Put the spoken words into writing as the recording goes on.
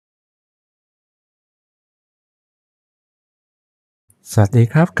สวัสดี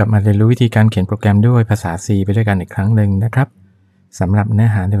ครับกลับมาเรียนรู้วิธีการเขียนโปรแกรมด้วยภาษา C ไปด้วยกันอีกครั้งหนึ่งนะครับสำหรับเนื้อ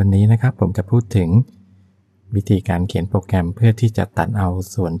หาในวันนี้นะครับผมจะพูดถึงวิธีการเขียนโปรแกรมเพื่อที่จะตัดเอา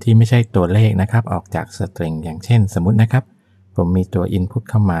ส่วนที่ไม่ใช่ตัวเลขนะครับออกจากสตริงอย่างเช่นสมมุตินะครับผมมีตัว input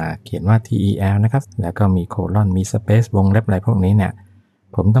เข้ามาเขียนว่า tel นะครับแล้วก็มีโคลอนมีสเปซวงเล็บอะไรพวกนี้เนี่ย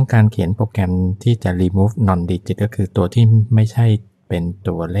ผมต้องการเขียนโปรแกรมที่จะ remove non digit ก็คือตัวที่ไม่ใช่เป็น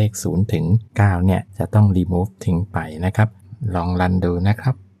ตัวเลข0ถึง9เนี่ยจะต้อง remove ทิ้งไปนะครับลองรันดูนะค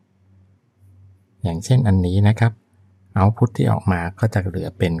รับอย่างเช่นอันนี้นะครับเอาต์พุตที่ออกมาก็จะเหลือ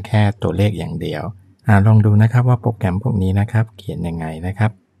เป็นแค่ตัวเลขอย่างเดียวลองดูนะครับว่าโปรแกรมพวกนี้นะครับเขียนยังไงนะครั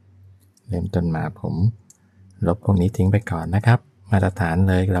บเริ่มต้นมาผมลบพวกนี้ทิ้งไปก่อนนะครับมาตรฐาน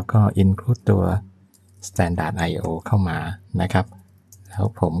เลยแล้วก็ include ตัว standard IO เข้ามานะครับแล้ว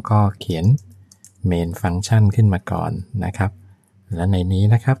ผมก็เขียน main function ขึ้นมาก่อนนะครับและในนี้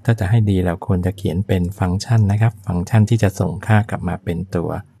นะครับถ้าจะให้ดีเราควรจะเขียนเป็นฟังก์ชันนะครับฟังก์ชันที่จะส่งค่ากลับมาเป็นตัว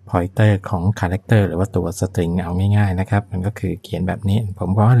pointer ของ character หรือว่าตัว string เอาง่ายๆนะครับมันก็คือเขียนแบบนี้ผม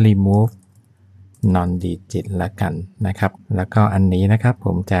ก็ remove non digit ละกันนะครับแล้วก็อันนี้นะครับผ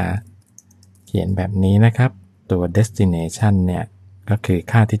มจะเขียนแบบนี้นะครับตัว destination เนี่ยก็คือ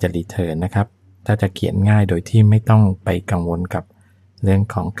ค่าที่จะ return นะครับถ้าจะเขียนง่ายโดยที่ไม่ต้องไปกังวลกับเรื่อง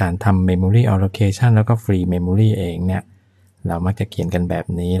ของการทำ memory allocation แล้วก็ free memory เองเนี่ยเรามักจะเขียนกันแบบ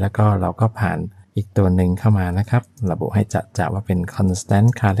นี้แล้วก็เราก็ผ่านอีกตัวหนึ่งเข้ามานะครับระบุให้จะว่าเป็น constant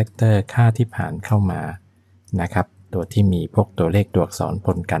character ค่าที่ผ่านเข้ามานะครับตัวที่มีพวกตัวเลขตัวอักษรป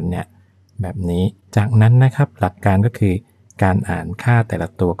นกันเนี่ยแบบนี้จากนั้นนะครับหลักการก็คือการอ่านค่าแต่ละ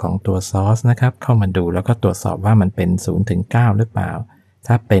ตัวของตัว source นะครับเข้ามาดูแล้วก็ตรวจสอบว่ามันเป็น0ถึง9หรือเปล่า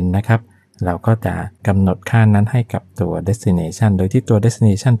ถ้าเป็นนะครับเราก็จะกำหนดค่านั้นให้กับตัว destination โดยที่ตัว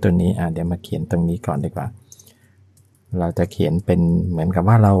destination ตัวนี้เดี๋ยวมาเขียนตรงนี้ก่อนดีกว่าเราจะเขียนเป็นเหมือนกับ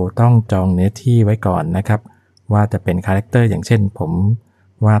ว่าเราต้องจองเนื้อที่ไว้ก่อนนะครับว่าจะเป็นคาแรคเตอร์อย่างเช่นผม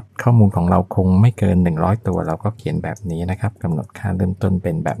ว่าข้อมูลของเราคงไม่เกิน100ตัวเราก็เขียนแบบนี้นะครับกำหนดค่าเริ่มต้นเ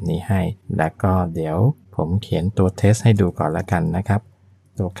ป็นแบบนี้ให้แล้วก็เดี๋ยวผมเขียนตัวเทสให้ดูก่อนละกันนะครับ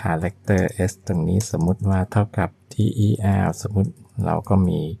ตัวคาแรคเตอร์ s ตรงนี้สมมุติว่าเท่ากับ tel สมมุติเราก็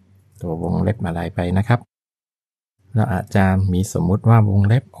มีตัววงเล็บอะไรไปนะครับเราอาจจะมีสมมุติว่าวง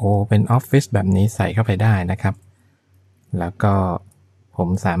เล็บ o เป็น office แบบนี้ใส่เข้าไปได้นะครับแล้วก็ผม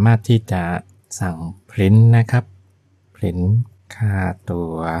สามารถที่จะสั่ง print นะครับ print ค่าตั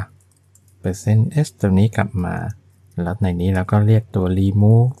ว %s ตัวนี้กลับมาแล้วในนี้เราก็เรียกตัว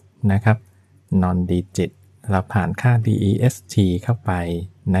remove นะครับ non digit เราผ่านค่า dest เข้าไป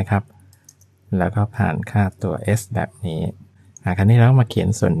นะครับแล้วก็ผ่านค่าตัว s แบบนี้คราวนี้เรามาเขียน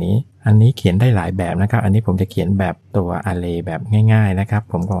ส่วนนี้อันนี้เขียนได้หลายแบบนะครับอันนี้ผมจะเขียนแบบตัว array แบบง่ายๆนะครับ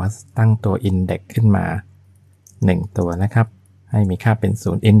ผมก็ตั้งตัว index ขึ้นมา1ตัวนะครับให้มีค่าเป็น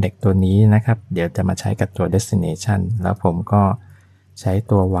0 index ตัวนี้นะครับเดี๋ยวจะมาใช้กับตัว destination แล้วผมก็ใช้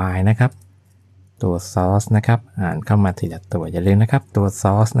ตัว y นะครับตัว source นะครับอ่านเข้ามาทีละตัวอย่าลืมนะครับตัว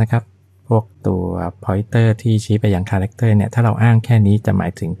source นะครับพวกตัว pointer ที่ชี้ไปยัง character เนี่ยถ้าเราอ้างแค่นี้จะหมา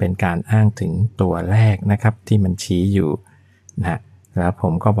ยถึงเป็นการอ้างถึงตัวแรกนะครับที่มันชี้อยู่นะแล้วผ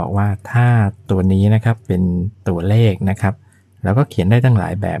มก็บอกว่าถ้าตัวนี้นะครับเป็นตัวเลขนะครับเราก็เขียนได้ตั้งหลา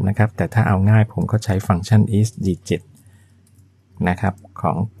ยแบบนะครับแต่ถ้าเอาง่ายผมก็ใช้ฟังก์ชัน is digit นะครับข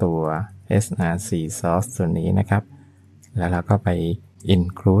องตัว src source ตัวนี้นะครับแล้วเราก็ไป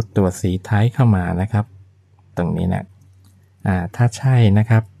include ตัว c type เข้ามานะครับตรงนี้นะถ้าใช่นะ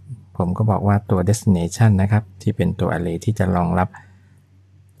ครับผมก็บอกว่าตัว destination นะครับที่เป็นตัว array ที่จะรองรับ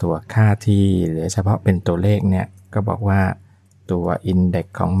ตัวค่าที่เหลือเฉพาะเป็นตัวเลขเนี่ยก็บอกว่าตัว index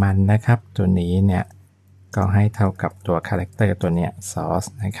ของมันนะครับตัวนี้เนี่ยก็ให้เท่ากับตัว character ตัวเนี้ย source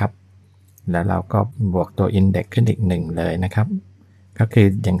นะครับแล้วเราก็บวกตัว index ขึ้นอีก1เลยนะครับก็คือ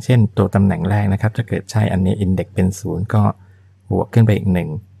อย่างเช่นตัวตำแหน่งแรกนะครับถ้าเกิดใช่อันนี้ index เป็น0ก็บวกขึ้นไปอีก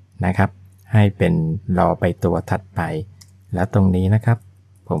1นะครับให้เป็นรอไปตัวถัดไปแล้วตรงนี้นะครับ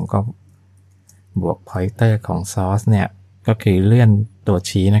ผมก็บวก pointer ของ source เนี่ยก็คือเลื่อนตัว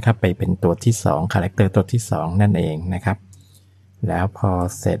ชี้นะครับไปเป็นตัวที่2 character ตัวที่2นั่นเองนะครับแล้วพอ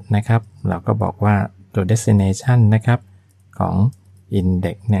เสร็จนะครับเราก็บอกว่าตัว destination นะครับของ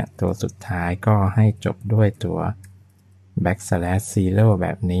index เนี่ยตัวสุดท้ายก็ให้จบด้วยตัว backslash zero แบ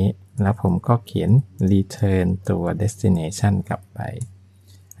บนี้แล้วผมก็เขียน return ตัว destination กลับไป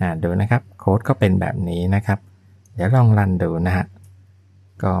ดูนะครับโค้ดก็เป็นแบบนี้นะครับเดี๋ยวลองรันดูนะฮะ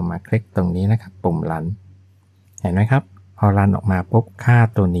ก็มาคลิกตรงนี้นะครับปุ่มรันเห็นไหมครับพอรันออกมาปุ๊บค่า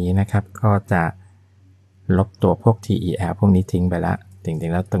ตัวนี้นะครับก็จะลบตัวพวก tel พวกนี้ทิ้งไปละจริ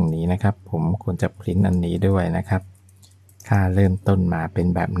งๆแล้วตรงนี้นะครับผมควรจะพิมพ์อันนี้ด้วยนะครับค่าเริ่มต้นมาเป็น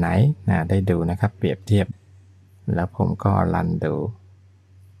แบบไหนได้ดูนะครับเปรียบเทียบแล้วผมก็รันดู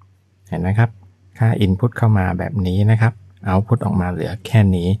เห็นไหมครับค่า input เข้ามาแบบนี้นะครับ เอาพุตออกมาเหลือแค่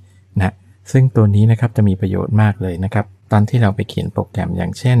นี้นะซึ่งตัวนี้นะครับจะมีประโยชน์มากเลยนะครับตอนที่เราไปเขียนโปรแกรมอย่า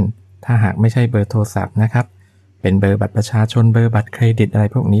งเช่นถ้าหากไม่ใช่เบอร์โทรศัพท์นะครับเป็นเบอร์บัตรประชาชนเบอร์บัตรเครดิตอะไร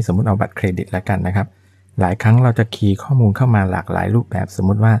พวกนี้สมมุติเอาบัตรเครดิตแล้วกันนะครับหลายครั้งเราจะคีย์ข้อมูลเข้ามาหลากหลายรูปแบบสม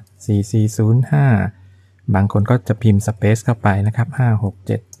มุติว่า4405บางคนก็จะพิมพ์สเปซเข้าไปนะครับ5678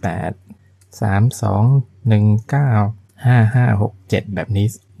 3219 5567แบบนี้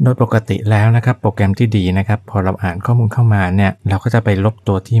โดยปกติแล้วนะครับโปรแกรมที่ดีนะครับพอเราอ่านข้อมูลเข้ามาเนี่ยเราก็จะไปลบ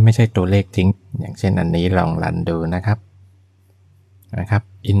ตัวที่ไม่ใช่ตัวเลขทิ้งอย่างเช่นอันนี้ลองรันดูนะครับ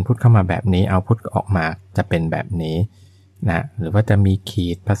input เข้ามาแบบนี้ output ออกมาจะเป็นแบบนี้นะหรือว่าจะมีขี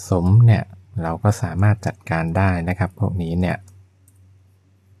ดผสมเนี่ยเราก็สามารถจัดการได้นะครับพวกนี้เนี่ย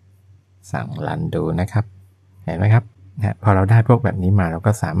สั่งรันดูนะครับเห็นไหมครับนะพอเราได้พวกแบบนี้มาเรา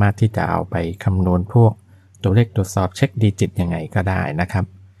ก็สามารถที่จะเอาไปคำนวณพวกตัวเลขตรวจสอบเช็คดิจิตยังไงก็ได้นะครับ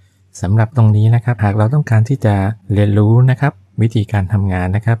สำหรับตรงนี้นะครับหากเราต้องการที่จะเรียนรู้นะครับวิธีการทำงาน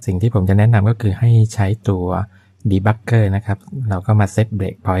นะครับสิ่งที่ผมจะแนะนำก็คือให้ใช้ตัว debugger นะครับเราก็มาเซต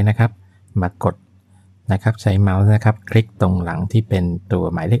breakpoint นะครับมากดนะครับใช้เมาส์นะครับคลิกตรงหลังที่เป็นตัว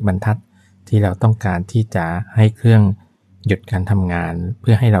หมายเลขบรรทัดที่เราต้องการที่จะให้เครื่องหยุดการทำงานเ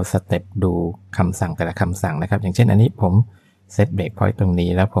พื่อให้เราสเต็ปดูคำสั่งแต่ละคำสั่งนะครับอย่างเช่นอันนี้ผมเซต breakpoint ตรงนี้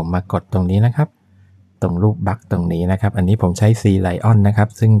แล้วผมมากดตรงนี้นะครับตรงรูปบั๊กตรงนี้นะครับอันนี้ผมใช้ C Lion นะครับ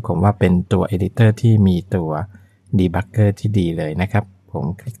ซึ่งผมว่าเป็นตัว editor ที่มีตัว debugger ที่ดีเลยนะครับผม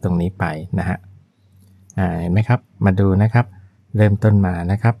คลิกตรงนี้ไปนะฮะเห็นไหมครับมาดูนะครับเริ่มต้นมา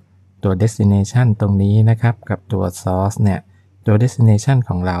นะครับตัว destination ตรงนี้นะครับกับตัว source เนี่ยตัว destination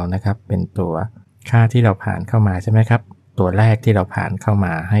ของเรานะครับเป็นตัวค่าที่เราผ่านเข้ามาใช่ไหมครับตัวแรกที่เราผ่านเข้าม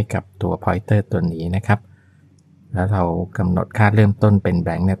าให้กับตัว pointer ตัวนี้นะครับแล้วเรากำหนดค่าเริ่มต้นเป็น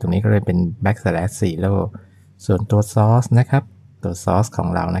blank เนี่ยตรงนี้ก็เลยเป็น \0 ส่วนตัว source นะครับตัว source ของ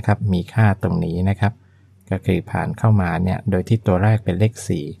เรานะครับมีค่าตรงนี้นะครับก็คือผ่านเข้ามาเนี่ยโดยที่ตัวแรกเป็นเลข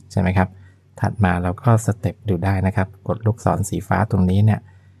4ใช่ไหมครับถัดมาเราก็สเต็ปดูได้นะครับกดลูกศรสีฟ้าตรงนี้เนี่ย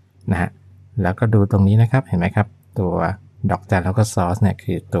นะฮะแล้วก็ดูตรงนี้นะครับเห็นไหมครับตัวดอกจันแล้วก็ source เนี่ย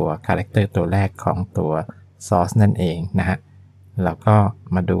คือตัว character ตัวแรกของตัว source นั่นเองนะฮะแล้วก็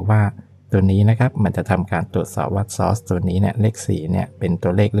มาดูว่าตัวนี้นะครับมันจะทำการตรวจสอบว่า source ตัวนี้เนี่ยเลข4เนี่ยเป็นตั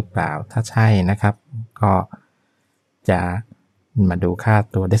วเลขหรือเปล่าถ้าใช่นะครับก็จะมาดูค่า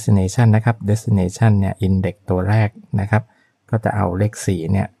ตัว destination นะครับ destination เนี่ย index ตัวแรกนะครับก็จะเอาเลข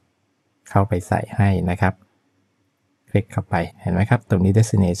4เนี่ยเข้าไปใส่ให้นะครับคลิกเข้าไปเห็นไหมครับตรงนี้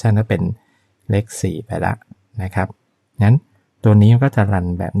destination ก็เป็นเลข4ไปแล้วนะครับงั้นตัวนี้ก็จะรัน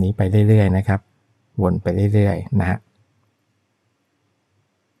แบบนี้ไปเรื่อยๆนะครับวนไปเรื่อยๆนะฮะ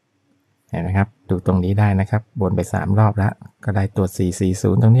เห็นไหมครับดูตรงนี้ได้นะครับวนไป3รอบแล้วก็ได้ตัว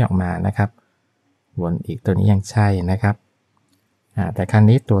440ตรงนี้ออกมานะครับวนอีกตัวนี้ยังใช่นะครับแต่ครั้ง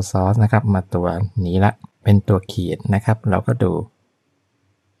นี้ตัว source นะครับมาตัวนี้ละเป็นตัวขีดนะครับเราก็ดู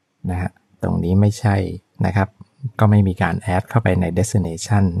นะฮะตรงนี้ไม่ใช่นะครับก็ไม่มีการแอดเข้าไปใน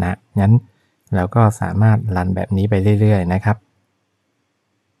destination นะงั้นเราก็สามารถรันแบบนี้ไปเรื่อยๆนะครับ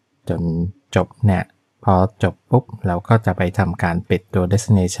จนจบเนี่ยพอจบปุ๊บเราก็จะไปทำการปิดตัว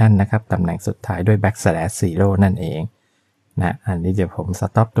destination นะครับตำแหน่งสุดท้ายด้วย \0 นั่นเองนะอันนี้เดี๋ยวผม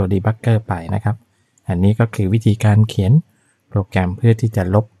stop ตัว debugger ไปนะครับอันนี้ก็คือวิธีการเขียนโปรแกรมเพื่อที่จะ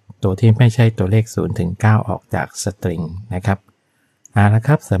ลบตัวที่ไม่ใช่ตัวเลข0ถึง9ออกจากสตริงนะครับละค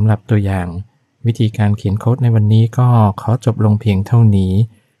รับสำหรับตัวอย่างวิธีการเขียนโค้ดในวันนี้ก็ขอจบลงเพียงเท่านี้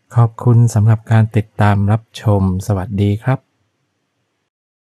ขอบคุณสำหรับการติดตามรับชมสวัสดีครับ